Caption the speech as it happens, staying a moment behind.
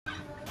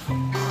Okay.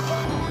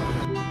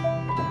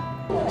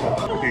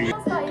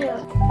 That's not you.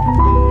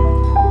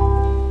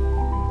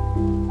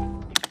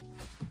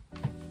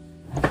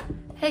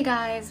 Hey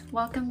guys,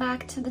 welcome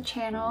back to the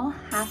channel.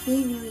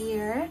 Happy New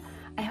Year.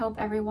 I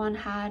hope everyone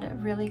had a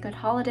really good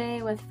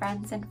holiday with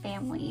friends and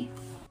family.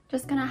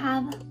 Just gonna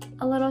have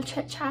a little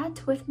chit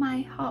chat with my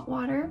hot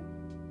water.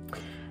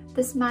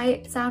 This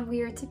might sound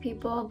weird to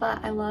people,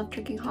 but I love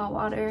drinking hot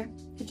water.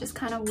 It just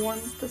kind of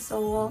warms the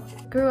soul.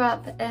 Grew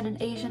up in an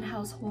Asian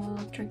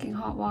household drinking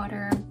hot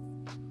water.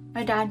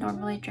 My dad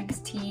normally drinks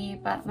tea,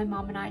 but my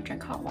mom and I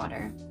drink hot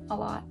water a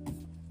lot.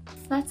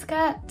 Let's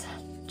get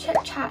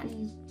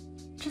chit-chatting.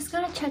 Just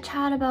gonna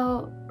chit-chat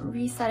about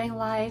resetting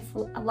life,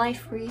 a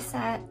life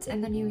reset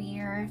in the new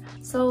year.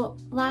 So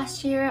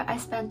last year I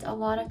spent a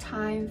lot of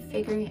time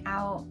figuring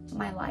out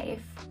my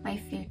life, my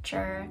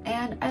future,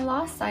 and I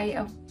lost sight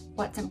of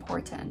what's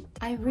important.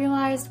 I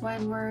realized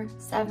when we're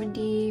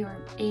 70 or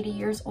 80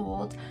 years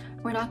old,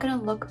 we're not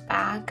gonna look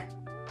back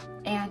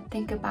and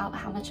think about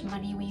how much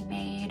money we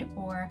made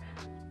or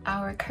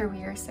our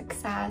career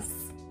success.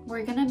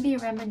 We're gonna be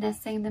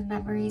reminiscing the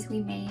memories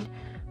we made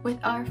with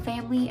our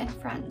family and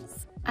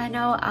friends. I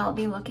know I'll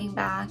be looking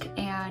back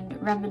and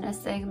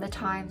reminiscing the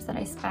times that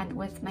I spent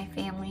with my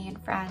family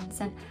and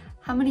friends and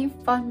how many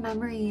fun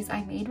memories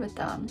I made with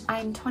them.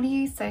 I'm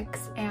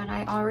 26 and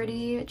I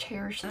already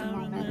cherish the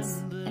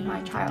moments in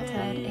my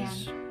childhood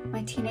and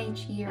my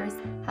teenage years,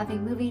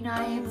 having movie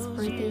nights,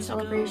 birthday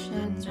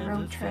celebrations,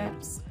 road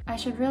trips. I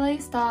should really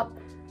stop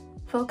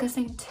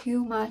focusing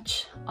too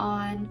much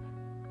on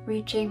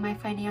reaching my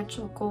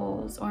financial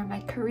goals or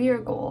my career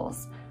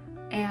goals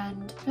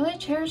and really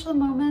cherish the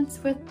moments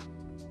with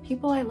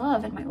people I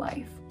love in my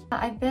life.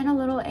 I've been a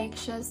little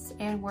anxious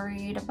and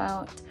worried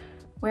about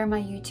where my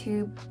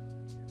YouTube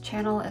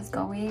channel is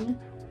going,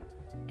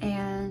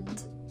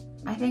 and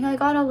I think I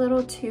got a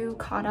little too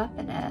caught up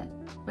in it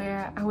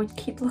where I would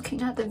keep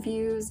looking at the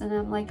views and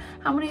I'm like,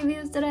 how many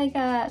views did I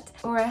get?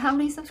 Or how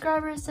many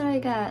subscribers did I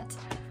get?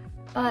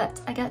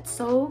 But I get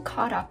so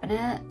caught up in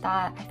it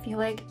that I feel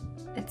like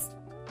it's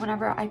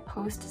whenever I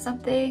post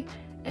something,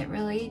 it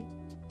really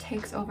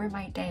takes over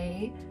my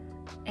day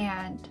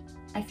and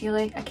I feel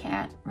like I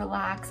can't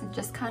relax and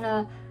just kind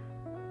of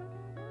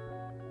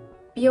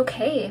be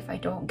okay if I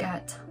don't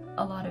get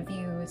a lot of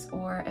views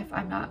or if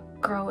I'm not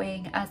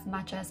growing as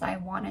much as I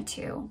wanted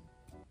to.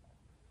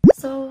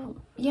 So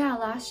yeah,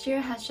 last year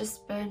has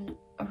just been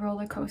a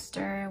roller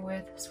coaster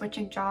with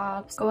switching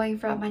jobs, going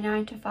from my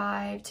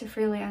 9-to-5 to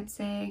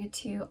freelancing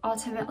to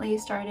ultimately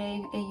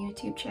starting a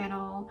YouTube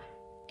channel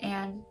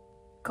and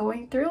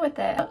going through with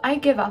it. I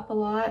give up a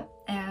lot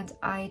and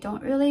I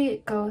don't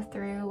really go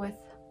through with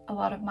a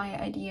lot of my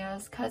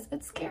ideas because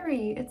it's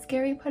scary. It's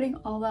scary putting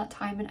all that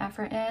time and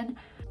effort in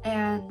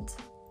and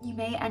you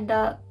may end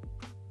up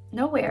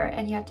nowhere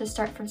and you have to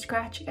start from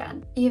scratch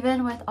again.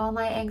 Even with all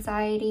my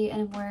anxiety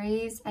and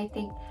worries, I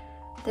think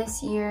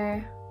this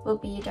year will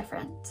be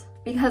different.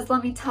 Because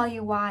let me tell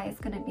you why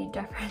it's gonna be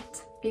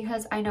different.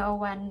 Because I know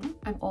when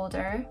I'm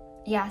older,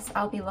 yes,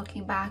 I'll be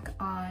looking back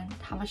on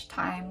how much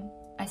time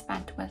I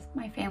spent with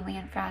my family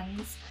and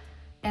friends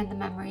and the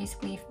memories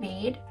we've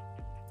made.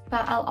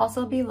 But I'll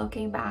also be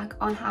looking back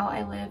on how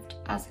I lived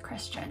as a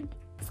Christian.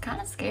 It's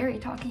kind of scary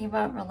talking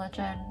about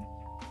religion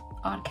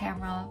on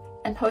camera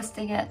and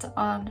posting it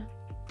on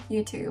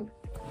YouTube.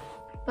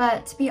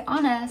 But to be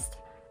honest,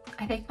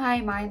 I think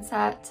my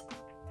mindset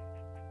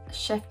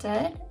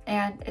shifted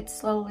and it's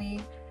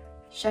slowly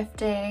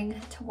shifting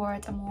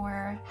towards a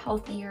more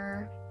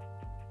healthier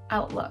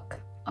outlook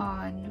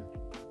on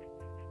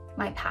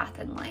my path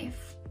in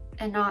life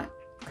and not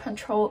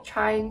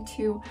trying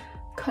to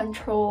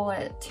control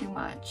it too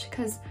much,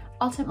 because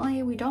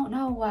ultimately we don't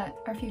know what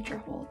our future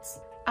holds.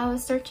 I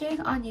was searching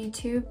on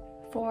YouTube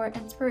for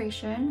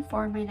inspiration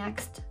for my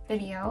next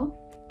video.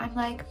 I'm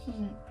like,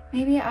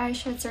 maybe I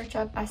should search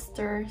up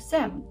Esther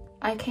Sim.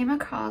 I came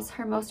across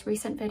her most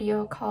recent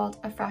video called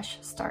A Fresh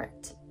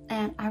Start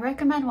and I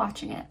recommend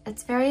watching it.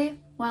 It's very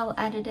well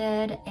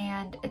edited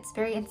and it's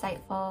very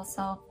insightful,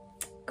 so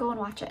go and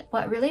watch it.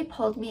 What really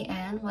pulled me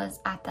in was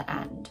at the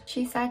end.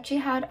 She said she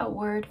had a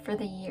word for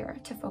the year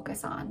to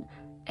focus on,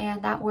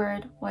 and that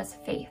word was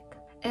faith.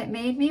 It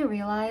made me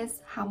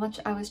realize how much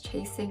I was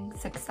chasing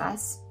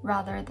success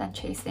rather than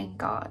chasing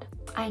God.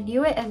 I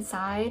knew it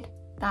inside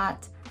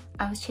that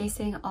I was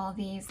chasing all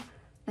these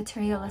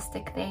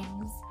materialistic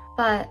things,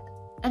 but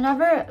it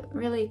never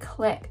really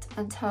clicked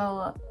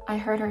until I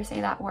heard her say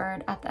that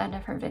word at the end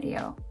of her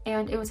video.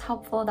 And it was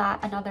helpful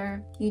that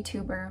another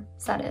YouTuber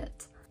said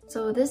it.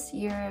 So this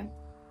year,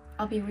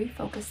 I'll be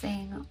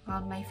refocusing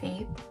on my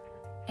faith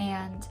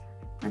and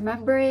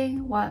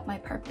remembering what my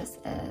purpose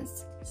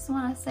is. Just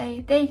want to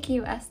say thank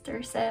you,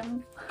 Esther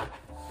Sim.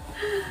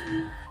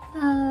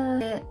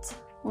 It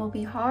will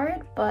be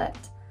hard, but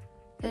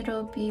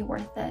it'll be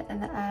worth it in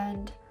the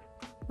end,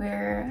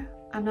 where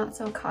I'm not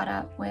so caught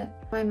up with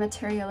my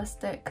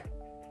materialistic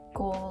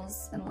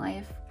goals in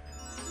life.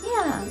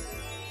 Yeah.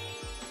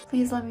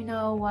 Please let me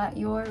know what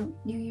your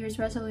New Year's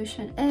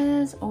resolution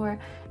is, or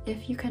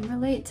if you can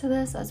relate to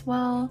this as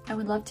well. I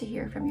would love to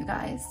hear from you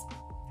guys.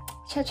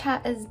 chit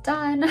chat is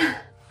done.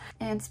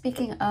 And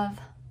speaking of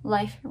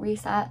life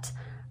reset,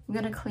 I'm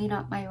gonna clean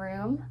up my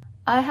room.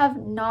 I have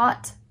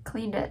not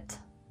cleaned it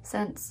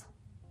since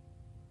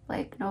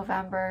like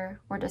November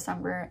or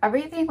December.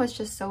 Everything was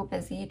just so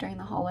busy during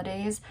the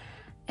holidays,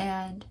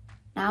 and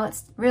now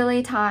it's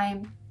really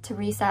time to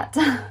reset.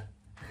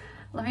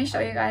 Let me show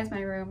you guys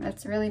my room.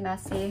 It's really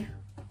messy.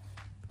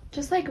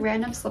 Just like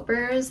random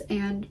slippers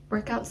and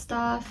workout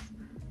stuff.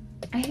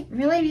 I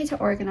really need to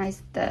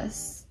organize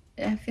this.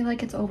 I feel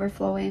like it's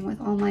overflowing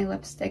with all my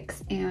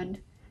lipsticks and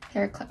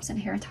hair clips and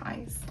hair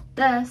ties.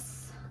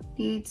 This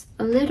needs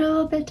a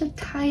little bit of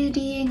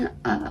tidying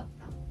up.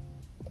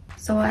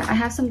 So I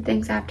have some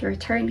things I have to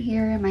return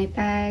here, my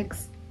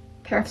bags,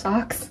 pair of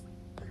socks.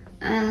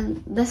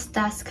 And this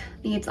desk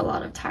needs a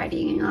lot of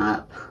tidying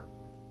up.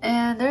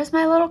 And there's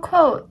my little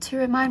quote to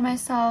remind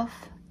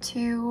myself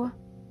to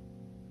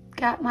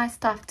get my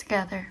stuff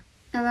together.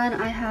 And then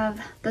I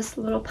have this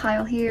little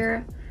pile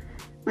here,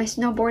 my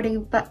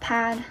snowboarding butt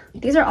pad.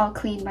 These are all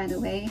clean, by the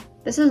way.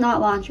 This is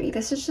not laundry.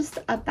 This is just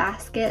a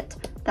basket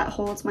that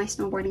holds my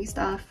snowboarding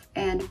stuff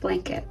and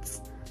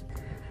blankets.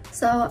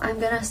 So I'm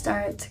gonna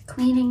start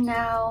cleaning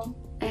now,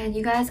 and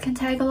you guys can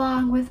tag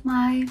along with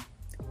my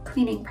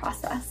cleaning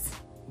process.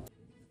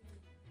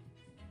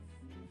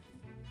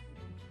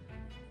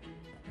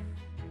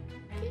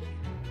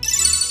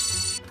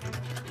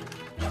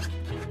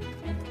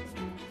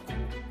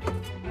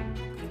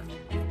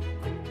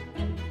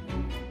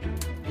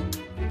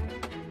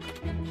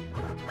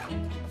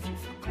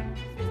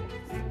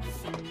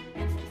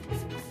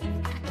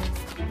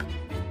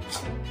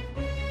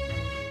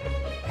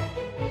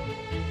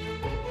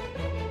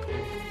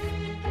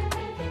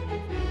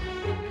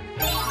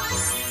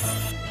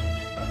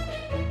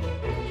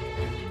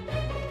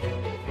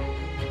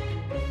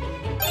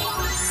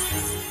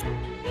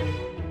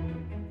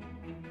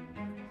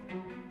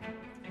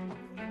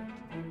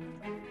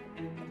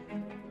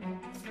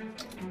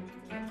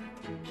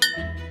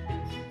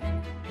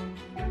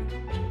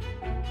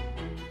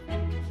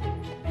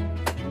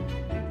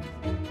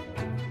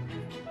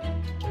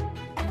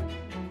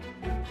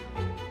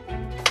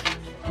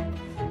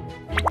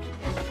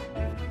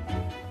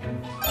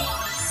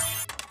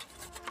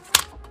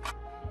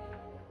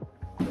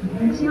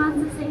 She wants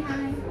to say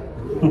hi.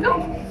 Go!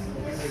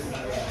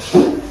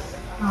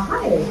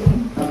 Hi.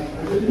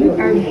 You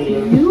are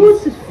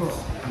beautiful.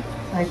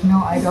 Like, no,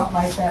 I don't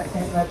like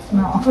that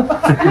smell.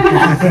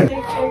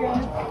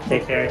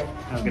 Take care.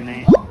 Have a good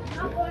night.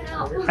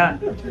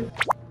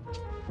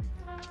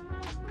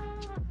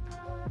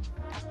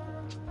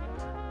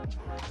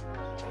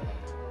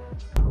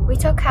 We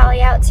took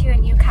Callie out to a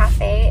new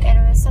cafe,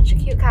 and it was such a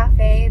cute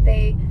cafe.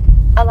 They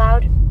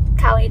allowed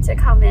Callie to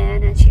come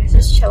in, and she was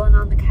just chilling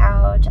on the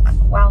couch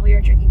while we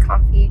were drinking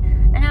coffee.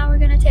 And now we're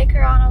gonna take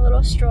her on a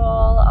little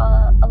stroll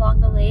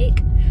along the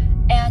lake.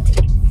 And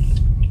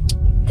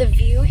the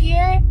view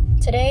here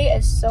today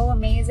is so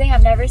amazing.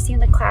 I've never seen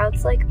the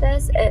clouds like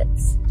this.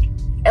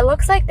 It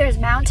looks like there's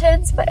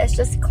mountains, but it's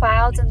just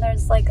clouds, and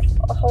there's like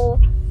a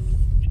whole,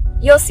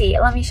 you'll see.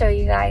 Let me show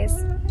you guys.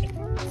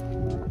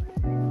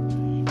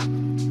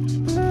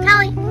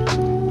 Callie!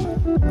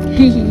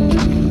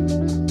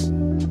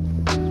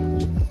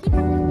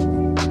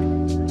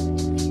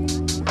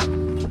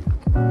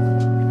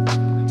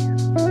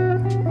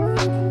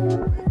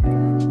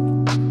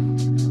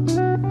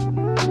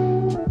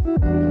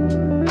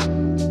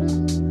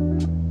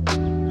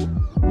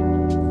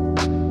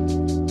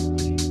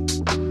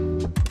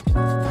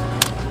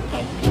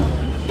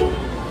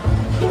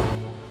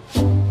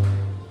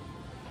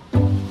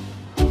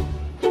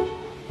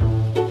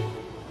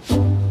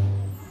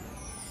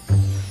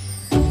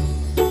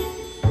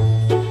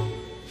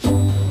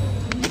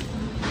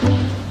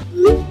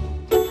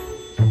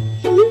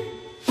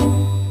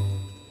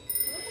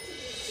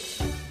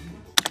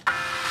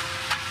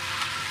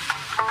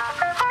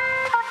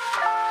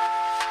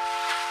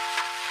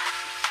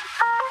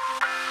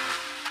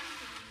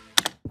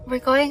 We're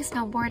going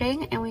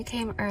snowboarding, and we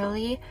came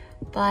early,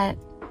 but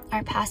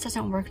our pass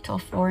doesn't work till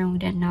 4 and we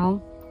didn't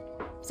know.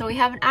 So we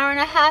have an hour and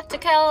a half to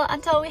kill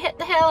until we hit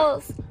the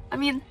hills. I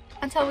mean,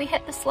 until we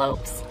hit the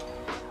slopes.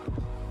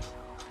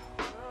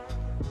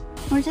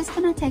 We're just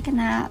gonna take a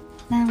nap,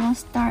 then we'll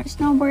start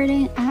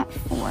snowboarding at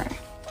 4.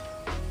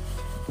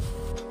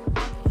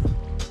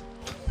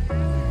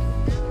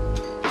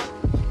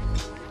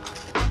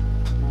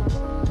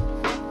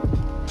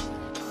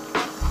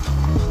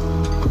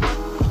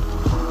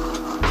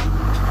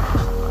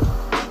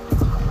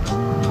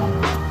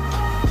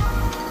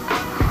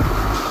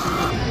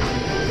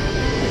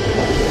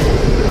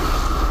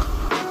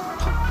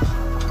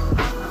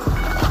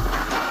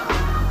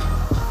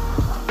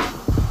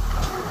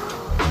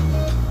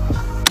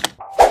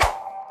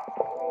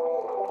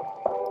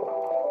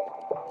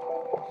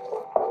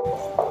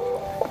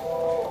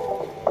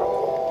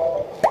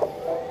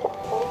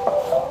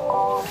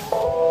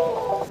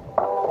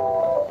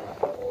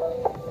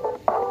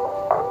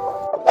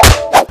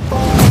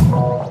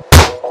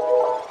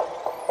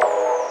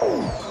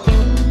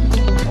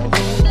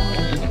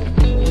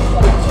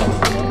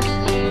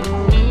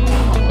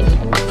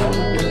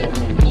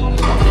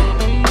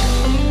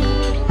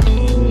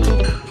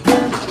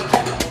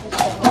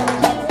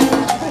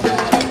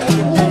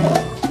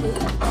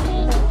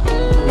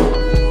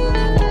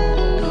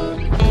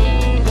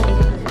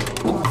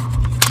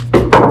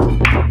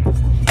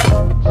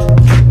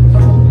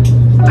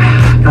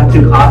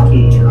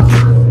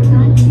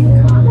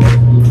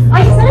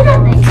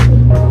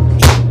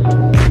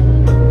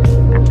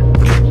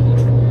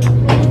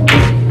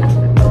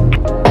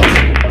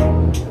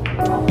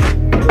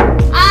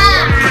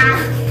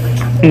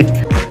 We're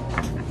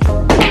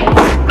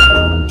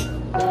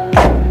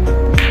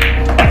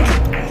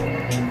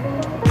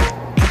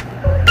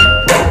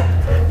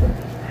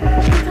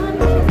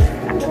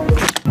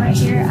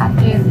here at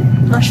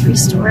the grocery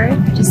store,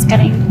 just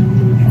getting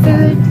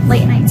food,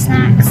 late night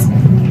snacks,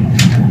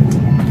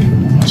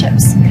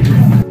 chips.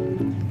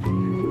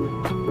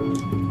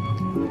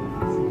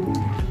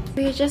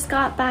 We just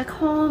got back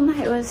home.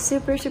 It was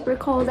super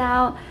cold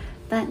out,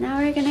 but now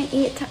we're gonna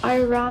eat our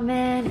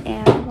ramen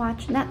and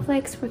watch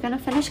Netflix. We're gonna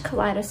finish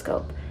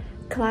Kaleidoscope.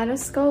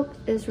 Kaleidoscope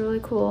is really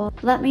cool.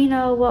 Let me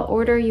know what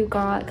order you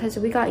got, because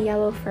we got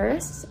yellow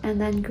first and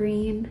then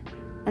green,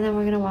 and then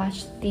we're gonna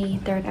watch the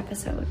third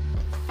episode.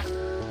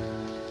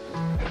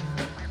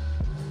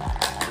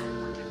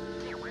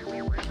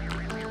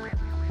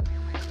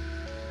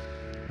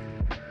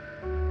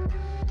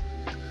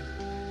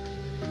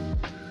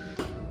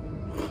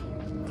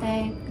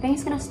 Okay, I think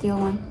he's gonna steal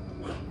one.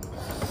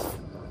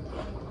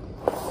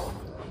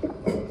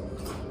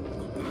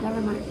 Never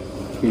mind.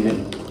 You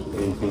didn't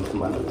think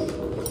about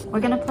it. We're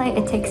gonna play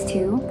It Takes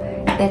Two.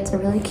 It's a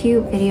really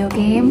cute video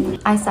game.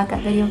 I suck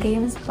at video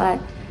games, but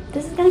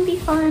this is gonna be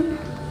fun.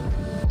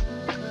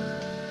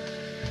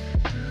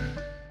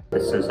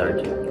 This is our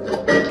team.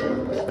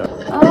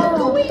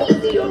 Oh!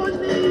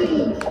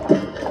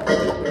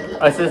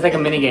 Oh, so it's like a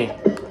mini game.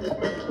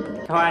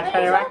 Come on,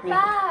 try to so rock me.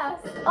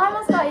 fast! I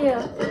almost got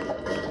you.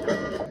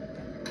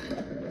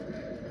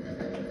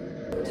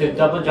 To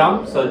double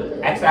jump, so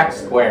XX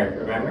square,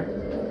 remember?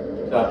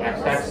 So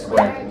XX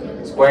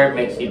square. Square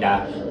makes you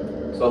dash.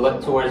 So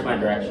look towards my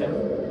direction.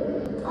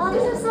 Oh,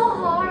 this is so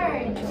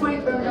hard.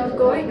 Wait, bro, I'm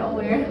going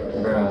nowhere.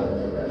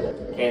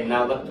 Bro. Okay,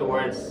 now look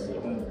towards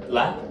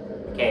left.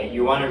 Okay,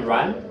 you want to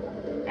run,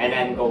 and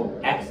then go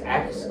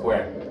XX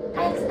square.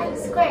 XX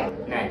square.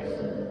 Nice.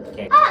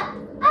 Okay. Ah!